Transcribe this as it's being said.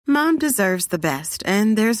Mom deserves the best,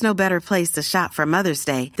 and there's no better place to shop for Mother's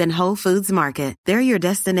Day than Whole Foods Market. They're your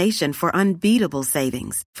destination for unbeatable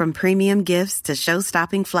savings, from premium gifts to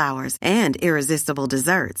show-stopping flowers and irresistible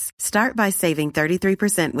desserts. Start by saving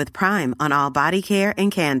 33% with Prime on all body care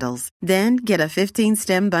and candles. Then get a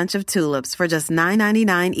 15-stem bunch of tulips for just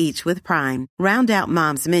 $9.99 each with Prime. Round out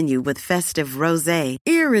Mom's menu with festive rosé,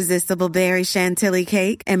 irresistible berry chantilly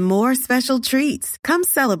cake, and more special treats. Come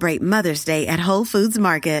celebrate Mother's Day at Whole Foods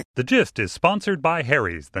Market. The Gist is sponsored by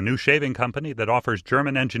Harry's, the new shaving company that offers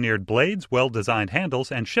German-engineered blades, well-designed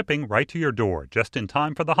handles, and shipping right to your door, just in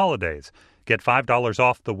time for the holidays. Get $5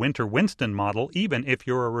 off the Winter Winston model, even if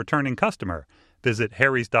you're a returning customer. Visit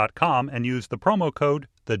harrys.com and use the promo code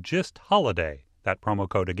TheGistHoliday. That promo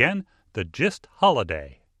code again,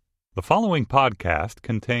 TheGistHoliday. The following podcast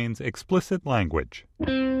contains explicit language.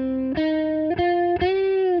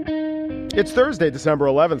 It's Thursday, December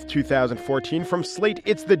 11th, 2014. From Slate,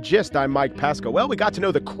 it's The Gist. I'm Mike Pesca. Well, we got to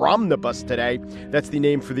know the Cromnibus today. That's the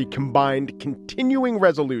name for the Combined Continuing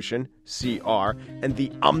Resolution, CR, and the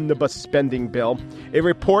Omnibus Spending Bill. A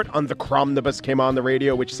report on the Cromnibus came on the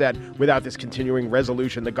radio, which said, without this continuing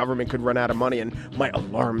resolution, the government could run out of money. And my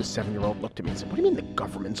alarmed 7-year-old looked at me and said, what do you mean the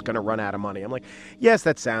government's going to run out of money? I'm like, yes,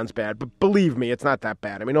 that sounds bad, but believe me, it's not that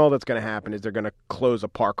bad. I mean, all that's going to happen is they're going to close a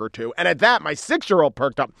park or two. And at that, my 6-year-old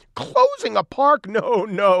perked up. Closing a park?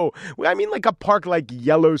 No. I mean, like a park like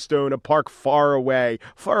Yellowstone, a park far away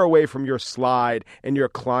from your slide and your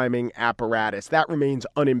climbing apparatus. That remains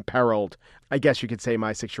unimperiled. I guess you could say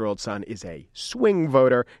my 6-year-old son is a swing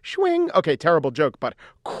voter. Swing? Okay, terrible joke, but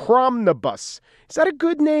Cromnibus. Is that a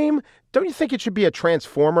good name? Don't you think it should be a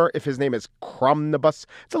transformer if his name is Cromnibus?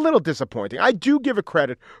 It's a little disappointing. I do give it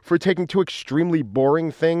credit for taking two extremely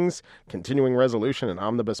boring things, continuing resolution and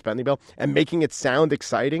omnibus spending bill, and making it sound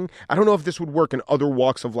exciting. I don't know if this would work in other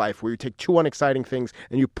walks of life where you take two unexciting things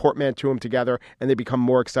and you portmanteau them together and they become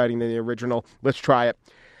more exciting than the original. Let's try it.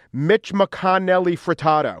 Mitch McConnelly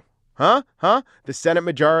Frittato. Huh? The Senate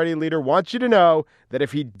Majority Leader wants you to know that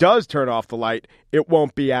if he does turn off the light, it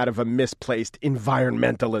won't be out of a misplaced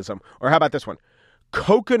environmentalism. Or how about this one?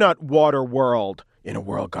 Coconut water world. In a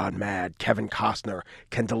world gone mad, Kevin Costner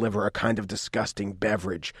can deliver a kind of disgusting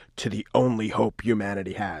beverage to the only hope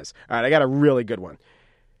humanity has. All right, I got a really good one.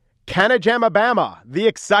 Canajamabama, the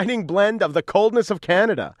exciting blend of the coldness of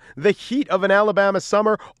Canada, the heat of an Alabama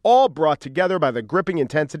summer, all brought together by the gripping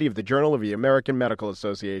intensity of the Journal of the American Medical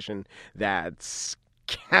Association. That's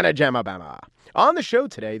Canajamabama. On the show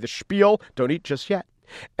today, the spiel, don't eat just yet.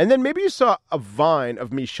 And then maybe you saw a vine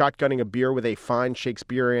of me shotgunning a beer with a fine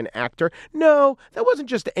Shakespearean actor. No, that wasn't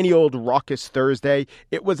just any old raucous Thursday.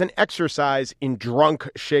 It was an exercise in drunk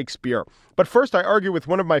Shakespeare. But first, I argue with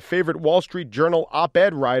one of my favorite Wall Street Journal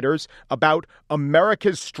op-ed writers about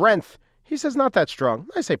America's strength. He says not that strong.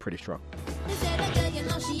 I say pretty strong.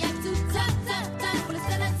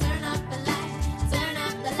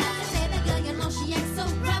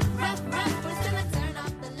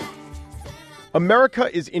 America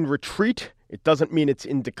is in retreat. It doesn't mean it's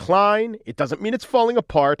in decline. It doesn't mean it's falling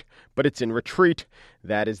apart, but it's in retreat.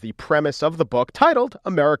 That is the premise of the book titled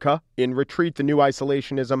America in Retreat, the New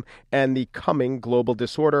Isolationism and the Coming Global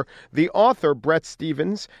Disorder. The author, Bret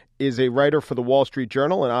Stephens, is a writer for the Wall Street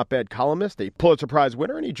Journal, an op-ed columnist, a Pulitzer Prize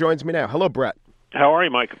winner, and he joins me now. Hello, Bret. How are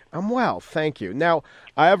you, Mike? I'm well, thank you. Now,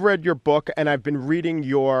 I have read your book, and I've been reading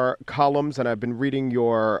your columns, and I've been reading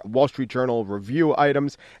your Wall Street Journal review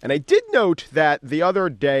items, and I did note that the other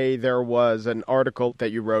day there was an article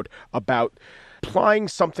that you wrote about applying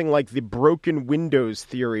something like the broken windows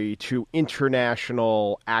theory to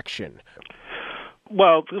international action.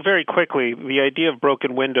 Well, very quickly, the idea of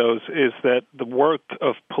broken windows is that the work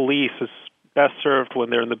of police is best served when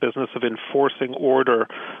they're in the business of enforcing order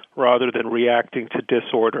rather than reacting to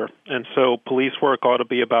disorder. And so police work ought to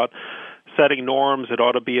be about setting norms. It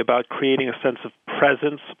ought to be about creating a sense of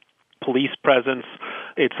presence, police presence.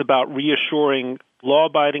 It's about reassuring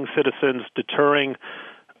law-abiding citizens, deterring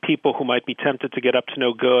people who might be tempted to get up to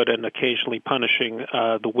no good, and occasionally punishing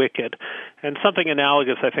the wicked. And something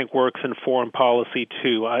analogous, I think, works in foreign policy,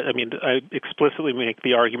 too. I explicitly make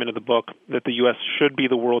the argument in the book that the U.S. should be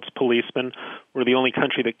the world's policeman. We're the only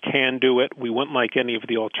country that can do it. We wouldn't like any of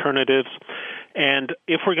the alternatives. And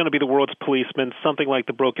if we're going to be the world's policeman, something like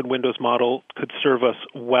the broken windows model could serve us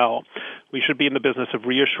well. We should be in the business of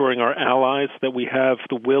reassuring our allies that we have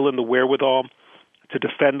the will and the wherewithal to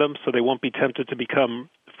defend them so they won't be tempted to become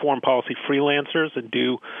foreign policy freelancers and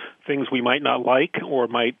do things we might not like or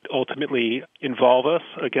might ultimately involve us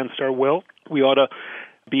against our will. We ought to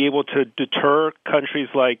be able to deter countries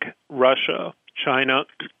like Russia, China,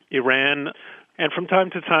 Iran, And from time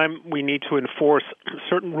to time, we need to enforce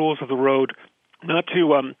certain rules of the road, not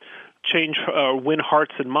to change win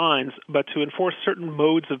hearts and minds, but to enforce certain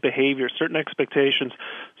modes of behavior, certain expectations,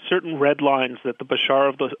 certain red lines that the Bashar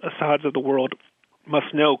of the Assads of the world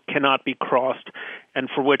must know cannot be crossed, and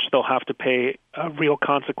for which they'll have to pay real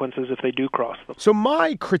consequences if they do cross them. So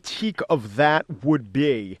my critique of that would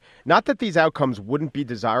be, not that these outcomes wouldn't be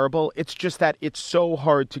desirable, it's just that it's so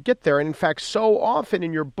hard to get there. And in fact, so often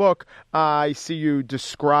in your book, I see you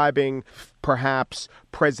describing perhaps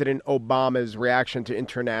President Obama's reaction to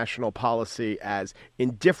international policy as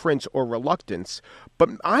indifference or reluctance. But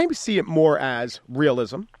I see it more as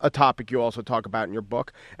realism, a topic you also talk about in your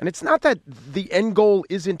book. And it's not that the end goal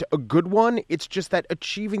isn't a good one. It's just that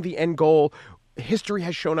achieving the end goal, history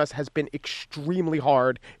has shown us, has been extremely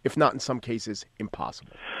hard, if not in some cases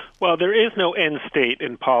impossible. Well, there is no end state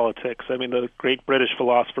in politics. I mean, the great British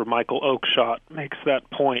philosopher Michael Oakeshott makes that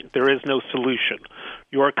point. There is no solution.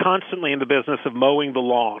 You are constantly in the business of mowing the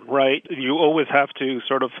lawn, right? You always have to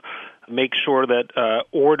sort of make sure that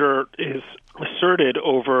order is asserted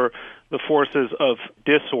over the forces of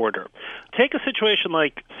disorder. Take a situation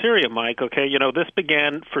like Syria, Mike, okay? You know, this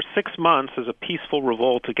began for 6 months as a peaceful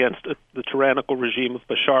revolt against the tyrannical regime of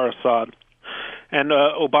Bashar Assad. And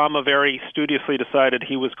Obama very studiously decided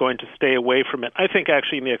he was going to stay away from it. I think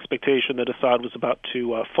actually in the expectation that Assad was about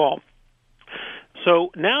to fall.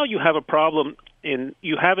 So now you have a problem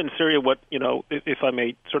you have in Syria what, you know, if I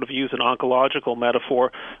may sort of use an oncological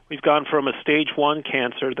metaphor, we've gone from a stage 1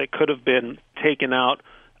 cancer that could have been taken out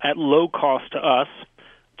at low cost to us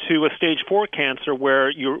to a stage 4 cancer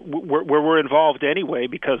where we're involved anyway,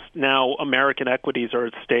 because now American equities are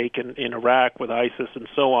at stake in Iraq with ISIS and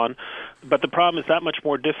so on. But the problem is that much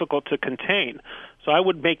more difficult to contain. So I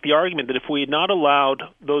would make the argument that if we had not allowed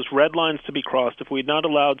those red lines to be crossed, if we had not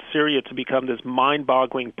allowed Syria to become this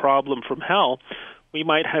mind-boggling problem from hell, we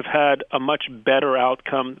might have had a much better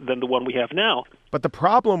outcome than the one we have now. But the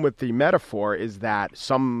problem with the metaphor is that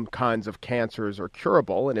some kinds of cancers are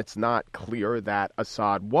curable, and it's not clear that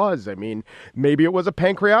Assad was. I mean, maybe it was a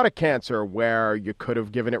pancreatic cancer where you could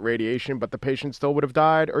have given it radiation, but the patient still would have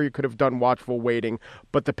died, or you could have done watchful waiting,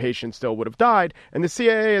 but the patient still would have died. And the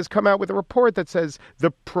CIA has come out with a report that says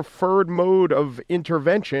the preferred mode of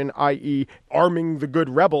intervention, i.e. arming the good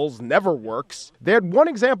rebels, never works. They had one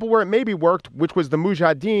example where it maybe worked, which was the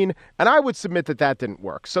Mujahideen, and I would submit that that didn't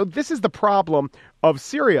work. So this is the problem of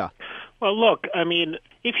Syria. Well, look, I mean,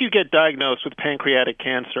 if you get diagnosed with pancreatic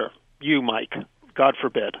cancer, you, Mike, God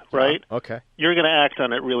forbid, right? Okay. You're going to act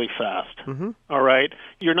on it really fast, Mm-hmm. all right?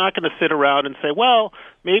 You're not going to sit around and say, well,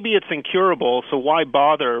 maybe it's incurable, so why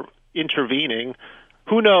bother intervening?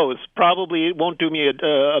 Who knows? Probably it won't do me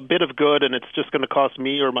a bit of good, and it's just going to cost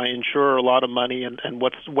me or my insurer a lot of money, and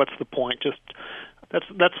what's the point? Just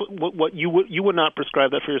That's what you would not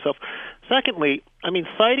prescribe that for yourself. Secondly, I mean,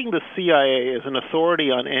 citing the CIA as an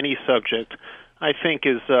authority on any subject, I think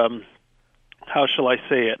is, how shall I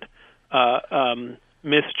say it,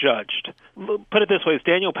 misjudged. Put it this way, as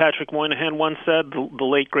Daniel Patrick Moynihan once said, the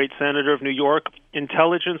late great senator of New York,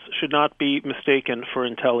 intelligence should not be mistaken for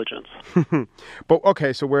intelligence. But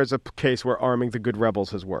okay, so where's a case where arming the good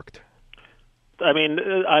rebels has worked? I mean,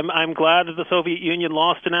 I'm glad that the Soviet Union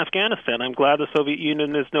lost in Afghanistan. I'm glad the Soviet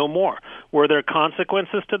Union is no more. Were there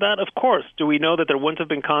consequences to that? Of course. Do we know that there wouldn't have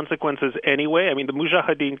been consequences anyway? I mean, the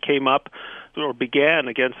Mujahideen came up or began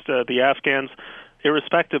against the Afghans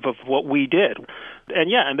irrespective of what we did.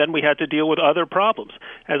 And then we had to deal with other problems.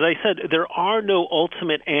 As I said, there are no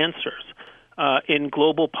ultimate answers. In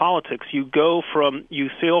global politics, you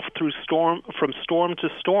sail through from storm to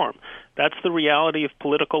storm. That's the reality of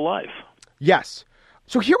political life. Yes.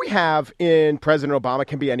 So here we have in President Obama,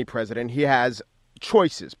 can be any president, he has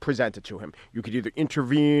choices presented to him. You could either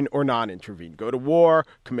intervene or non-intervene, go to war,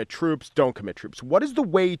 commit troops, don't commit troops. What is the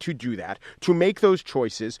way to do that, to make those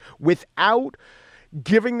choices without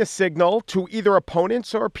giving the signal to either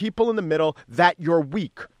opponents or people in the middle that you're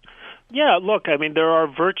weak? Yeah, look, I mean, there are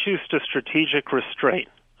virtues to strategic restraint,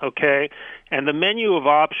 okay? And the menu of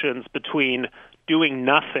options between doing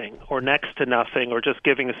nothing or next to nothing or just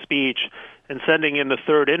giving a speech and sending in the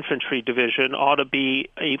 3rd Infantry Division ought to be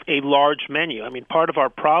a large menu. I mean, part of our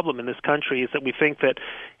problem in this country is that we think that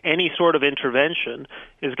any sort of intervention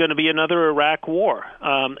is going to be another Iraq war.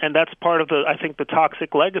 And that's part of I think the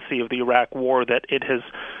toxic legacy of the Iraq war, that it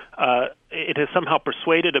has somehow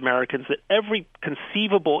persuaded Americans that every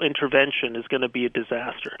conceivable intervention is going to be a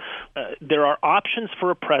disaster. There are options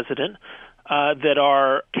for a president that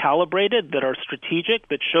are calibrated, that are strategic,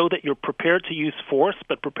 that show that you're prepared to use force,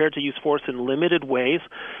 but prepared to use force in limited ways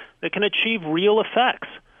that can achieve real effects.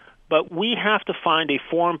 But we have to find a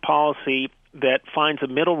foreign policy that finds a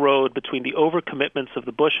middle road between the overcommitments of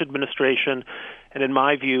the Bush administration and, in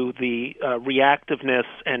my view, the reactiveness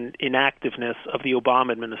and inactiveness of the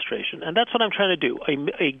Obama administration. And that's what I'm trying to do,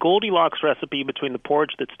 a Goldilocks recipe between the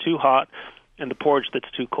porridge that's too hot and the porridge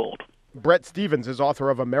that's too cold. Bret Stephens is author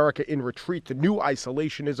of America in Retreat, The New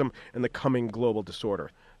Isolationism and the Coming Global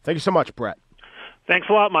Disorder. Thank you so much, Bret. Thanks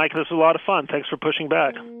a lot, Mike. This was a lot of fun. Thanks for pushing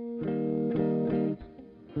back.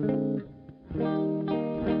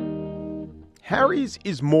 Harry's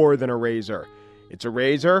is more than a razor. It's a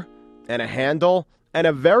razor and a handle and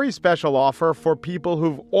a very special offer for people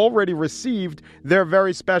who've already received their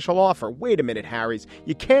very special offer. Wait a minute, Harry's.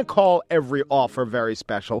 You can't call every offer very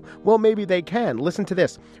special. Well, maybe they can. Listen to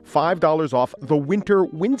this. $5 off the Winter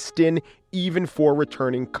Winston, even for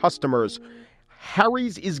returning customers.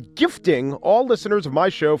 Harry's is gifting all listeners of my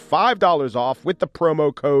show $5 off with the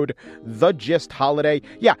promo code TheGistHoliday.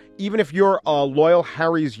 Yeah, even if you're a loyal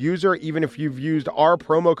Harry's user, even if you've used our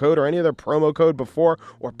promo code or any other promo code before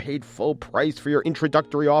or paid full price for your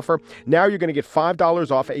introductory offer, now you're going to get $5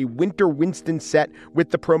 off a Winter Winston set with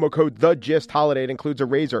the promo code TheGistHoliday. It includes a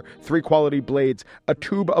razor, 3 quality blades, a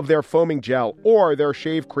tube of their foaming gel, or their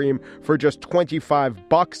shave cream for just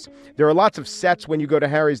 $25. There are lots of sets when you go to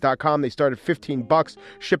Harrys.com. They start at $15.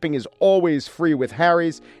 Shipping is always free with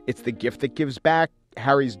Harry's. It's the gift that gives back.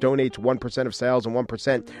 Harry's donates 1% of sales and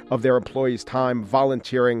 1% of their employees' time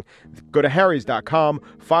volunteering. Go to Harrys.com.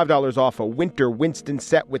 $5 off a Winter Winston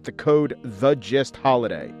set with the code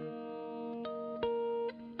TheGistHoliday.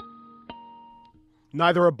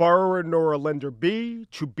 Neither a borrower nor a lender be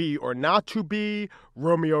or not to be.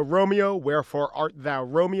 Romeo, Romeo, wherefore art thou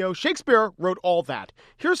Romeo? Shakespeare wrote all that.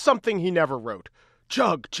 Here's something he never wrote.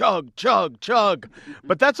 Chug, chug, chug, chug.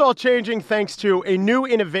 But that's all changing thanks to a new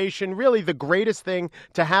innovation, really the greatest thing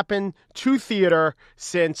to happen to theater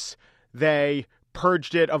since they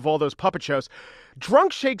purged it of all those puppet shows.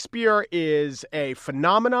 Drunk Shakespeare is a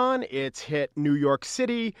phenomenon. It's hit New York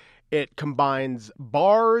City. It combines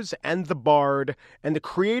bars and the bard, and the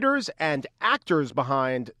creators and actors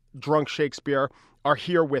behind Drunk Shakespeare are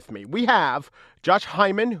here with me. We have Josh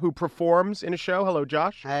Hyman, who performs in a show. Hello,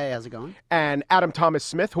 Josh. Hey, how's it going? And Adam Thomas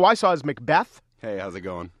Smith, who I saw as Macbeth. Hey, how's it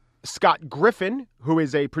going? Scott Griffin, who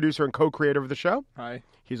is a producer and co-creator of the show. Hi.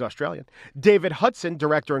 He's Australian. David Hudson,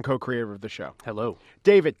 director and co-creator of the show. Hello.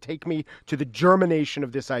 David, take me to the germination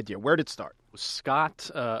of this idea. Where did it start? Scott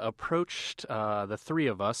approached the three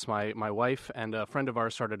of us, my wife and a friend of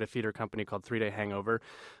ours started a theater company called 3 Day Hangover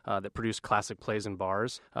that produced classic plays and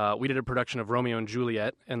bars. We did a production of Romeo and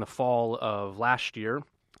Juliet in the fall of last year.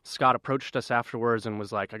 Scott approached us afterwards and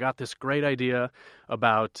was like, I got this great idea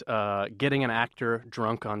about getting an actor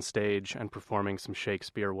drunk on stage and performing some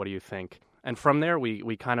Shakespeare. What do you think? And from there,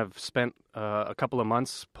 we kind of spent a couple of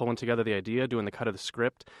months pulling together the idea, doing the cut of the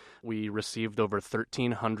script. We received over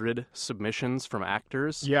 1,300 submissions from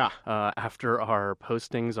actors. Yeah. After our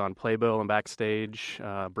postings on Playbill and Backstage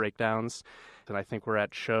breakdowns. And I think we're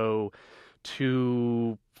at show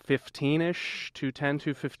 215-ish, 210,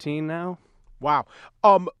 215 now. Wow.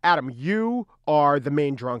 Adam, you are the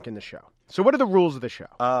main drunk in the show. So what are the rules of the show?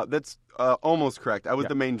 That's almost correct. I was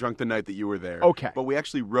the main drunk the night that you were there. Okay. But we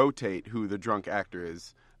actually rotate who the drunk actor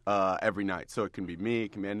is every night. So it can be me,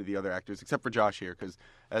 it can be any of the other actors, except for Josh here, because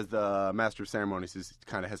as the master of ceremonies, he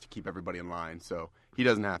kind of has to keep everybody in line. So he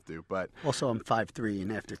doesn't have to. But also, I'm 5'3",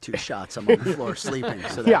 and after 2 shots, I'm on the floor sleeping,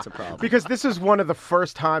 so that's a problem. Because this is one of the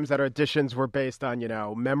first times that auditions were based on,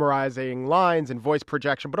 memorizing lines and voice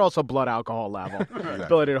projection, but also blood alcohol level. Exactly.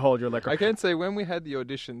 Ability to hold your liquor. I can say when we had the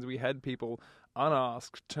auditions, we had people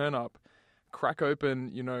unasked turn up, crack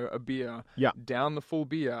open, a beer, down the full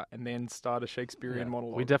beer, and then start a Shakespearean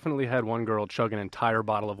monologue. We definitely had one girl chug an entire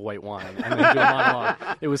bottle of white wine and then do a monologue.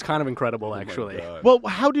 It was kind of incredible, actually. Well,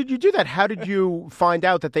 how did you do that? How did you find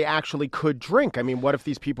out that they actually could drink? I mean, what if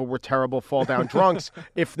these people were terrible fall-down drunks,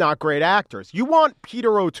 if not great actors? You want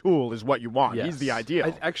Peter O'Toole is what you want. Yes. He's the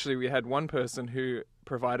ideal. Actually, we had one person who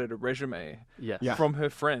provided a resume Yes. from her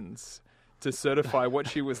friends to certify what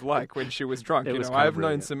she was like when she was drunk. It was I've known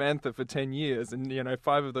brilliant. Samantha for 10 years, and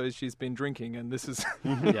 5 of those she's been drinking, and this is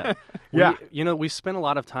Yeah. Yeah. We spent a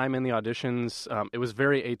lot of time in the auditions. It was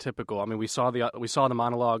very atypical. I mean, we saw the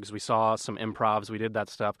monologues, we saw some improvs, we did that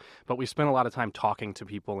stuff, but we spent a lot of time talking to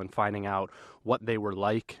people and finding out what they were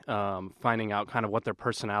like, finding out kind of what their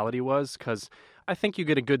personality was, because I think you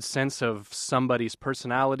get a good sense of somebody's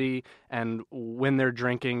personality, and when they're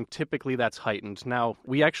drinking, typically that's heightened. Now,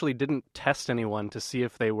 we actually didn't test anyone to see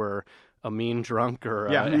if they were a mean drunk or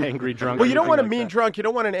an angry drunk. Well, you don't want a like mean that. drunk. You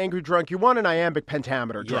don't want an angry drunk. You want an iambic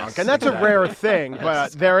pentameter drunk. Yes, And that's a rare thing,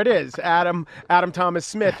 but there it is. Adam Thomas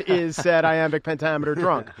Smith is said iambic pentameter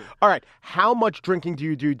drunk. All right. How much drinking do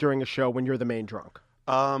you do during a show when you're the main drunk?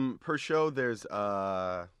 Per show, there's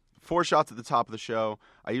 4 shots at the top of the show.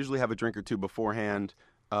 I usually have a drink or two beforehand.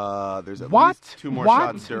 There's at least 2 more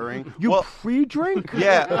shots during. You pre-drink?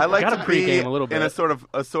 Yeah, I like to pre-game a little bit in a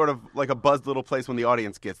sort of like a buzzed little place when the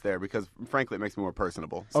audience gets there because frankly it makes me more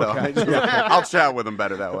personable. So I'll chat with them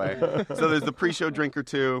better that way. So there's the pre-show drink or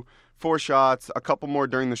 2, 4 shots, a couple more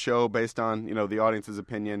during the show based on the audience's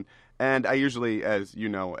opinion. And I usually, as you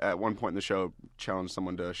know, at one point in the show, challenge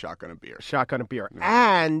someone to shotgun a beer. Yeah.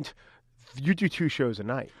 And you do 2 shows a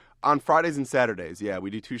night. On Fridays and Saturdays, yeah, we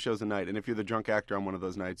do 2 shows a night. And if you're the drunk actor on one of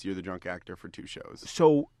those nights, you're the drunk actor for 2 shows.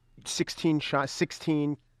 So 16 shots,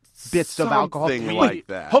 16 bits of alcohol. Something like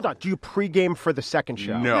that. Hold on. Do you pregame for the second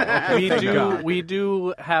show? No. We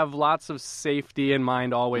do have lots of safety in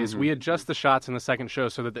mind always. We adjust the shots in the second show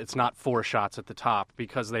so that it's not 4 shots at the top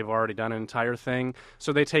because they've already done an entire thing.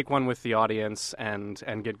 So they take one with the audience and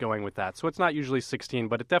get going with that. So it's not usually 16,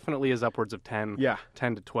 but it definitely is upwards of 10,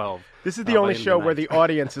 10 to 12. This is the only show where the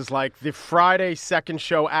audience is like, the Friday second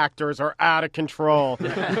show actors are out of control. You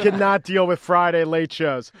cannot deal with Friday late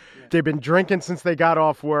shows. They've been drinking since they got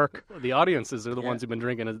off work. The audiences are the ones who've been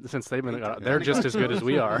drinking since they've been. They're just as good as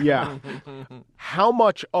we are. Yeah. How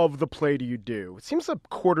much of the play do you do? It seems a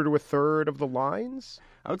quarter to a third of the lines.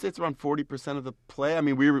 I would say it's around 40% of the play. I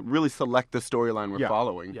mean, we really select the storyline we're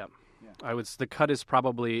following. Yeah. The cut is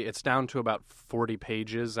probably, it's down to about 40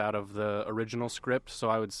 pages out of the original script,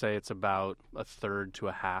 so I would say it's about a third to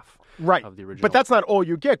a half of the original. But that's not all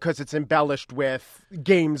you get because it's embellished with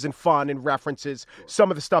games and fun and references.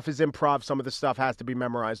 Some of the stuff is improv, some of the stuff has to be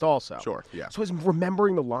memorized also. Sure, yeah. So is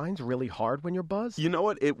remembering the lines really hard when you're buzzed? You know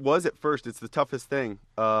what? It was at first. It's the toughest thing.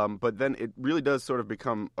 But then it really does sort of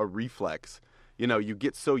become a reflex. You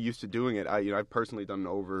get so used to doing it. I've personally done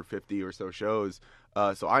over 50 or so shows,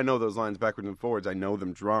 so I know those lines backwards and forwards. I know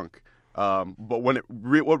them drunk. But when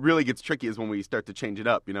what really gets tricky is when we start to change it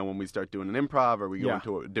up. When we start doing an improv or we go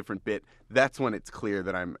into a different bit. That's when it's clear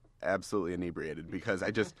that I'm absolutely inebriated because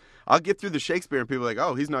I'll get through the Shakespeare and people are like,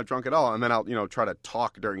 oh, he's not drunk at all, and then I'll try to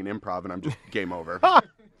talk during an improv and I'm just game over.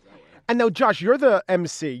 And now, Josh, you're the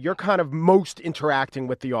MC. You're kind of most interacting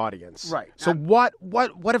with the audience. Right. So what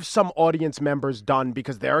have some audience members done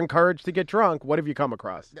because they're encouraged to get drunk? What have you come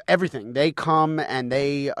across? Everything. They come and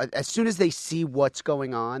they, as soon as they see what's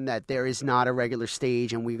going on, that there is not a regular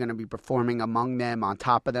stage and we're going to be performing among them, on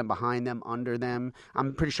top of them, behind them, under them.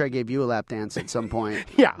 I'm pretty sure I gave you a lap dance at some point.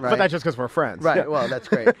 Yeah, right? But that's just because we're friends. Right. Yeah. Well, that's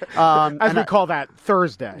great. As we call that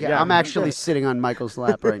Thursday. Yeah, I'm actually sitting on Michael's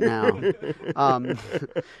lap right now.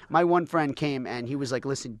 My one friend came and he was like,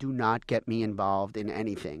 listen, do not get me involved in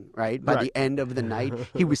anything, right? By the end of the night,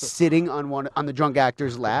 he was sitting on the drunk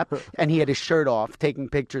actor's lap and he had his shirt off, taking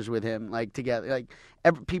pictures with him, like together. Like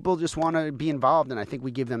people just want to be involved, and I think we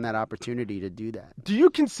give them that opportunity to do that. Do you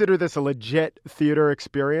consider this a legit theater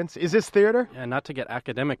experience? Is this theater? Yeah, not to get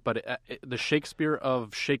academic, but the Shakespeare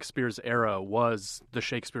of Shakespeare's era was the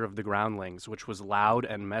Shakespeare of the Groundlings, which was loud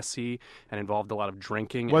and messy and involved a lot of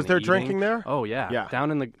drinking. Was there eating. Drinking there? Oh yeah. Down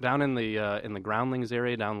in the Groundlings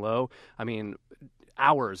area, down low. I mean,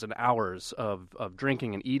 hours and hours of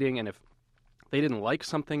drinking and eating, and if they didn't like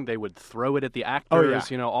something, they would throw it at the actors.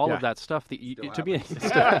 All of that stuff. To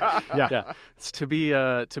be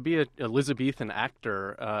an Elizabethan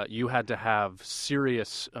actor, you had to have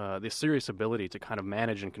the serious ability to kind of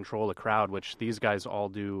manage and control a crowd, which these guys all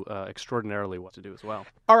do extraordinarily well to do as well.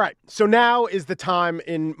 All right, so now is the time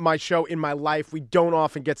in my show, in my life. We don't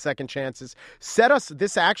often get second chances.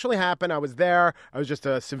 This actually happened. I was there. I was just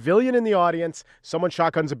a civilian in the audience. Someone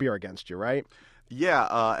shotguns a beer against you, right?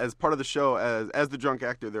 Yeah, as part of the show, as the drunk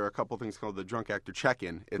actor, there are a couple things called the drunk actor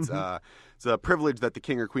check-in. It's a privilege that the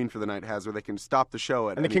king or queen for the night has, where they can stop the show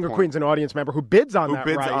at any point. And the king or queen's an audience member who bids on that right.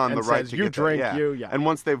 Who bids on the right to you get drink, that, you. And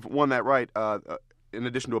once they've won that right, in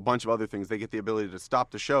addition to a bunch of other things, they get the ability to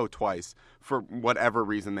stop the show twice for whatever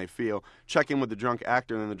reason they feel. Check in with the drunk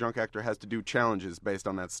actor, and then the drunk actor has to do challenges based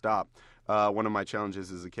on that stop. One of my challenges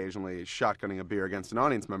is occasionally shotgunning a beer against an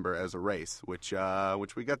audience member as a race, which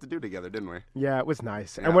we got to do together, didn't we? Yeah, it was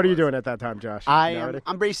nice. Yeah, and what are you doing at that time, Josh?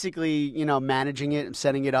 I'm basically, managing it. I'm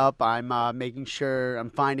setting it up. I'm making sure I'm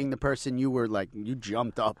finding the person you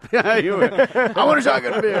jumped up. I want to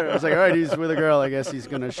shotgun a beer. I was like, all right, he's with a girl. I guess he's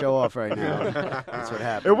going to show off right now. That's what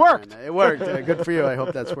happened. It worked. It worked. Good for you. I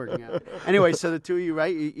hope that's working out. Anyway, so the two of you,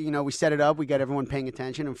 right? We set it up. We got everyone paying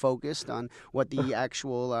attention and focused on what the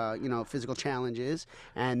actual, physical physical challenges.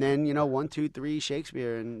 And then, 1, 2, 3,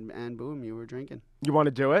 Shakesbeer, and boom, you were drinking. You want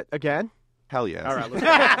to do it again? Hell yes. All right, let's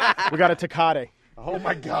go. We got a Tecate. Oh,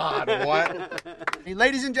 my God. What? Hey,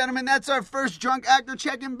 ladies and gentlemen, that's our first drunk actor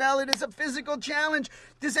check-in bell. It is a physical challenge.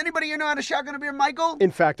 Does anybody here know how to shotgun a beer, Michael?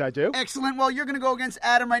 In fact, I do. Excellent. Well, you're going to go against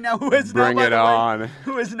Adam right now, who has Bring now, it on.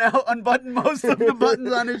 who has now unbuttoned most of the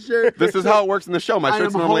buttons on his shirt. This is how it works in the show. My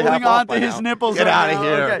shirt's normally half off. I am holding on by to his now. nipples. Get right out of now.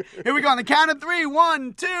 here. Okay, here we go. On the count of 3.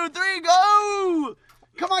 1, 2, 3, go!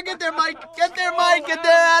 Come on, get there, Mike. Get there, Mike. Get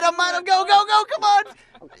there, Adam. Adam, go, go, go. Come on.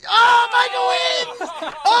 Oh, Michael wins!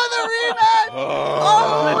 Oh, the rematch!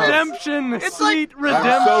 Oh, redemption! It's Sweet like,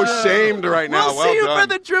 redemption! I'm so shamed right now. We'll Well see you done. for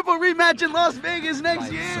the triple rematch in Las Vegas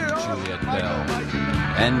next year. Juliet Bell.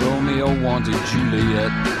 And Romeo wanted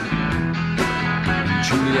Juliet. And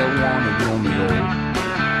Juliet wanted Romeo.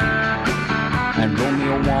 And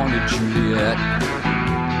Romeo wanted Juliet.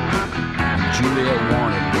 And Juliet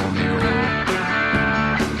wanted Romeo.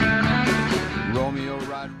 Romeo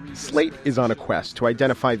Rodriguez. Slate is on a quest to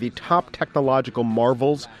identify the top technological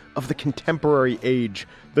marvels of the contemporary age,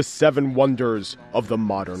 the 7 wonders of the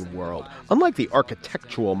modern world. Unlike the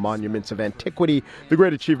architectural monuments of antiquity, the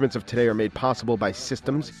great achievements of today are made possible by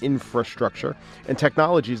systems, infrastructure, and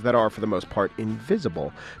technologies that are, for the most part,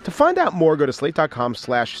 invisible. To find out more, go to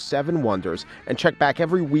slate.com/7wonders and check back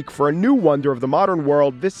every week for a new wonder of the modern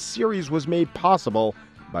world. This series was made possible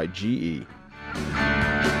by GE.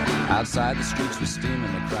 Outside the streets were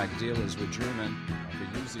steaming, the crack dealers were dreaming.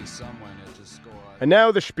 But usually someone had to score. And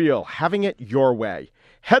now the spiel, having it your way.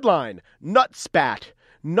 Headline, Nut Spat.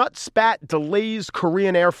 Nut Spat delays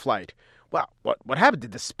Korean air flight. Well, what happened?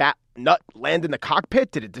 Did the spat nut land in the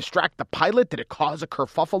cockpit? Did it distract the pilot? Did it cause a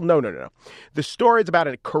kerfuffle? No. The story is about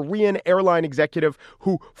a Korean airline executive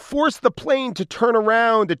who forced the plane to turn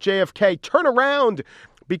around at JFK. Turn around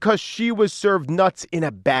because she was served nuts in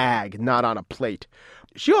a bag, not on a plate.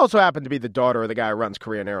 She also happened to be the daughter of the guy who runs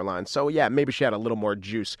Korean Airlines. So, yeah, maybe she had a little more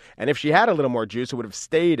juice. And if she had a little more juice, it would have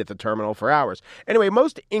stayed at the terminal for hours. Anyway,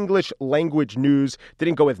 most English language news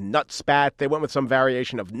didn't go with nut spat. They went with some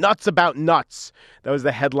variation of nuts about nuts. That was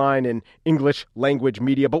the headline in English language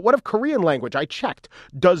media. But what of Korean language? I checked.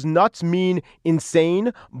 Does nuts mean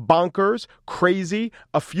insane, bonkers, crazy,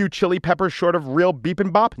 a few chili peppers short of real beep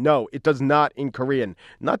and bop? No, it does not in Korean.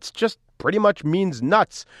 Nuts just pretty much means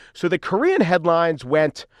nuts. So the Korean headlines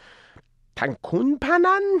went,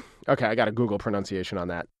 Tankunpanan? Okay, I got a Google pronunciation on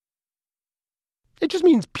that. It just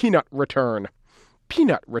means peanut return.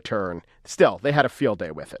 Peanut return. Still, they had a field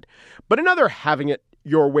day with it. But another having it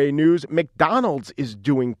your way news, McDonald's is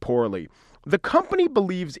doing poorly. The company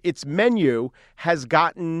believes its menu has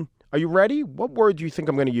gotten, are you ready? What word do you think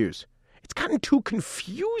I'm going to use? It's gotten too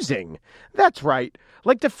confusing. That's right.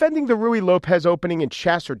 Like defending the Rui Lopez opening in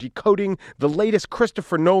chess or decoding the latest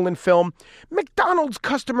Christopher Nolan film, McDonald's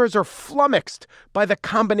customers are flummoxed by the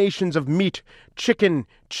combinations of meat, chicken,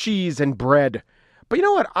 cheese, and bread. But you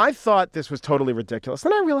know what? I thought this was totally ridiculous.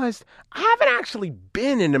 Then I realized I haven't actually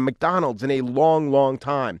been in a McDonald's in a long, long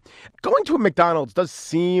time. Going to a McDonald's does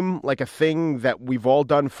seem like a thing that we've all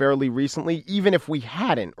done fairly recently, even if we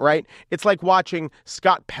hadn't, right? It's like watching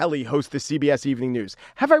Scott Pelley host the CBS Evening News.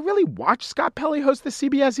 Have I really watched Scott Pelley host the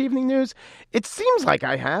CBS Evening News? It seems like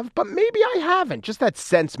I have, but maybe I haven't. Just that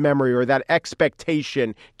sense memory or that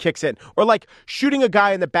expectation kicks in. Or like shooting a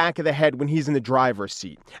guy in the back of the head when he's in the driver's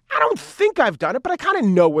seat. I don't think I've done it, but I kind of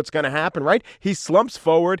know what's going to happen, right? He slumps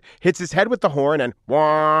forward, hits his head with the horn, and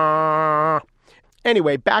wah.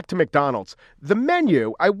 Anyway, back to McDonald's. The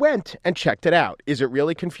menu, I went and checked it out. Is it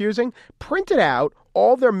really confusing? Printed out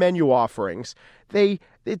all their menu offerings.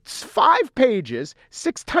 It's 5 pages,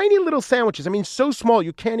 6 tiny little sandwiches. I mean, so small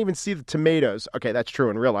you can't even see the tomatoes. Okay, that's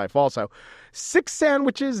true in real life also. 6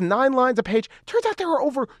 sandwiches, 9 lines a page. Turns out there are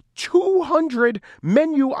over 200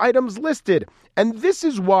 menu items listed. And this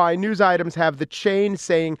is why news items have the chain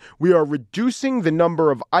saying we are reducing the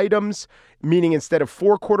number of items, meaning instead of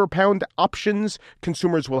 4 quarter-pound options,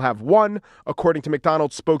 consumers will have 1. According to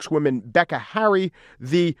McDonald's spokeswoman Becca Harry,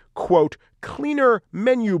 the, quote, cleaner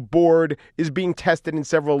menu board is being tested in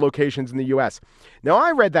several locations in the U.S. Now,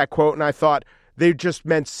 I read that quote and I thought they just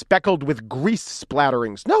meant speckled with grease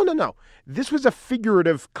splatterings. No. This was a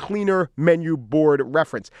figurative cleaner menu board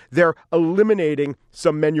reference. They're eliminating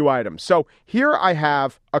some menu items. So here I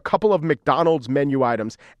have a couple of McDonald's menu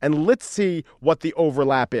items, and let's see what the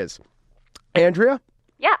overlap is. Andrea?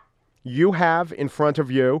 Yeah. You have in front of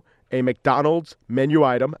you a McDonald's menu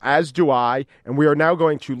item, as do I, and we are now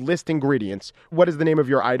going to list ingredients. What is the name of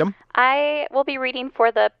your item? I will be reading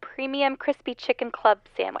for the Premium Crispy Chicken Club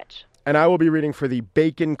Sandwich. And I will be reading for the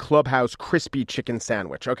Bacon Clubhouse Crispy Chicken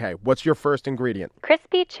Sandwich. Okay, what's your first ingredient?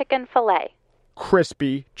 Crispy chicken fillet.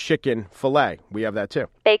 Crispy chicken fillet. We have that too.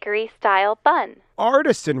 Bakery-style bun.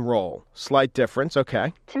 Artisan roll. Slight difference,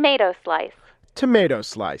 okay. Tomato slice. Tomato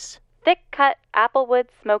slice. Thick-cut applewood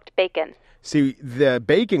smoked bacon. See, the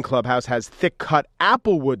Bacon Clubhouse has thick-cut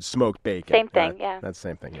applewood smoked bacon. Same thing, yeah. That's the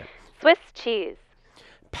same thing, yeah. Swiss cheese.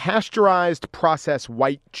 Pasteurized processed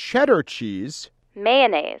white cheddar cheese.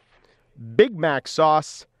 Mayonnaise. Big Mac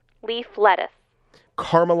sauce. Leaf lettuce.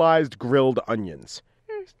 Caramelized grilled onions.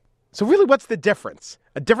 So really, what's the difference?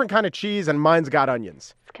 A different kind of cheese and mine's got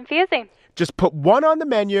onions. It's confusing. Just put one on the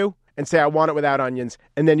menu and say, I want it without onions,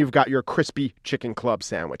 and then you've got your crispy chicken club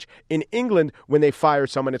sandwich. In England, when they fire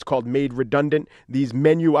someone, it's called made redundant. These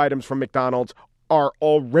menu items from McDonald's are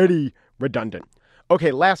already redundant.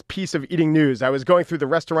 Okay, last piece of eating news. I was going through the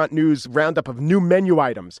restaurant news roundup of new menu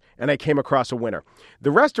items, and I came across a winner.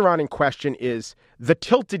 The restaurant in question is the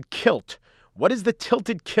Tilted Kilt. What is the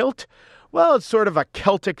Tilted Kilt? Well, it's sort of a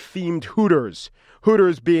Celtic-themed Hooters.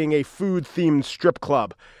 Hooters being a food-themed strip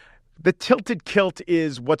club. The Tilted Kilt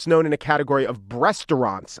is what's known in a category of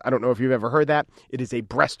breastaurants. I don't know if you've ever heard that. It is a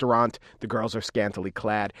breastaurant. The girls are scantily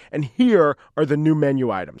clad. And here are the new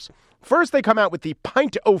menu items. First, they come out with the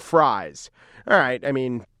pint o' fries. All right, I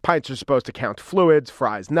mean, pints are supposed to count fluids,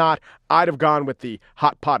 fries not. I'd have gone with the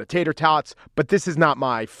hot pot of tater tots, but this is not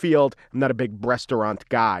my field. I'm not a big breastaurant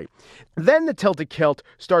guy. Then the Tilted Kilt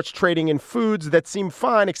starts trading in foods that seem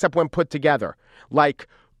fine except when put together, like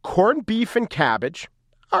corned beef and cabbage.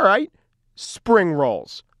 All right. Spring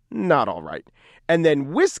rolls. Not all right. And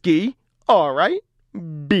then whiskey. All right.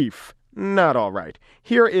 Beef. Not all right.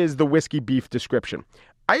 Here is the whiskey beef description.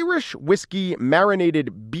 Irish whiskey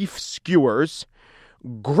marinated beef skewers,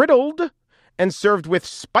 griddled and served with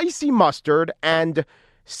spicy mustard and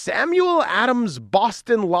Samuel Adams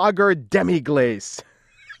Boston Lager demi-glace.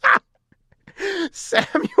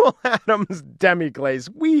 Samuel Adams demi-glace.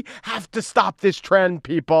 We have to stop this trend,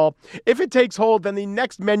 people. If it takes hold, then the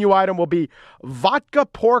next menu item will be vodka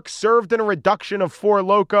pork served in a reduction of Four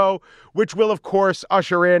Loko, which will, of course,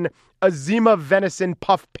 usher in a Zima venison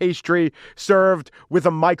puff pastry served with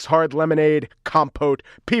a Mike's Hard Lemonade compote.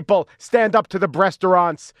 People, stand up to the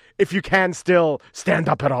breastaurants. If you can still, stand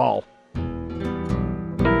up at all.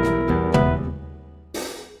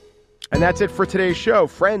 And that's it for today's show.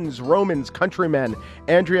 Friends, Romans, countrymen,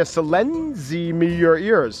 Andrea Salenzi, me your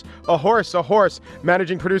ears. A horse.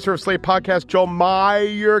 Managing producer of Slate Podcast, Joel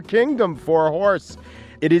Meyer Kingdom for a horse.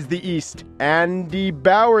 It is the East. Andy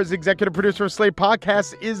Bowers, executive producer of Slate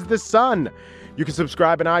Podcast, is the Sun. You can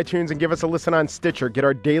subscribe in iTunes and give us a listen on Stitcher. Get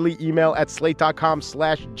our daily email at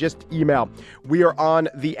slate.com/justemail. We are on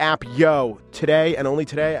the app Yo. Today, and only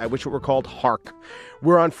today, I wish it were called Hark.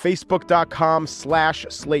 We're on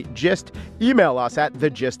Facebook.com/SlateGist. Email us at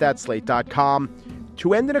thegist@slate.com.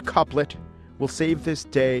 To end in a couplet, we'll save this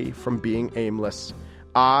day from being aimless.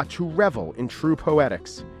 To revel in true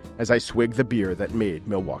poetics as I swig the beer that made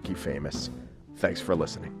Milwaukee famous. Thanks for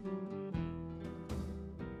listening.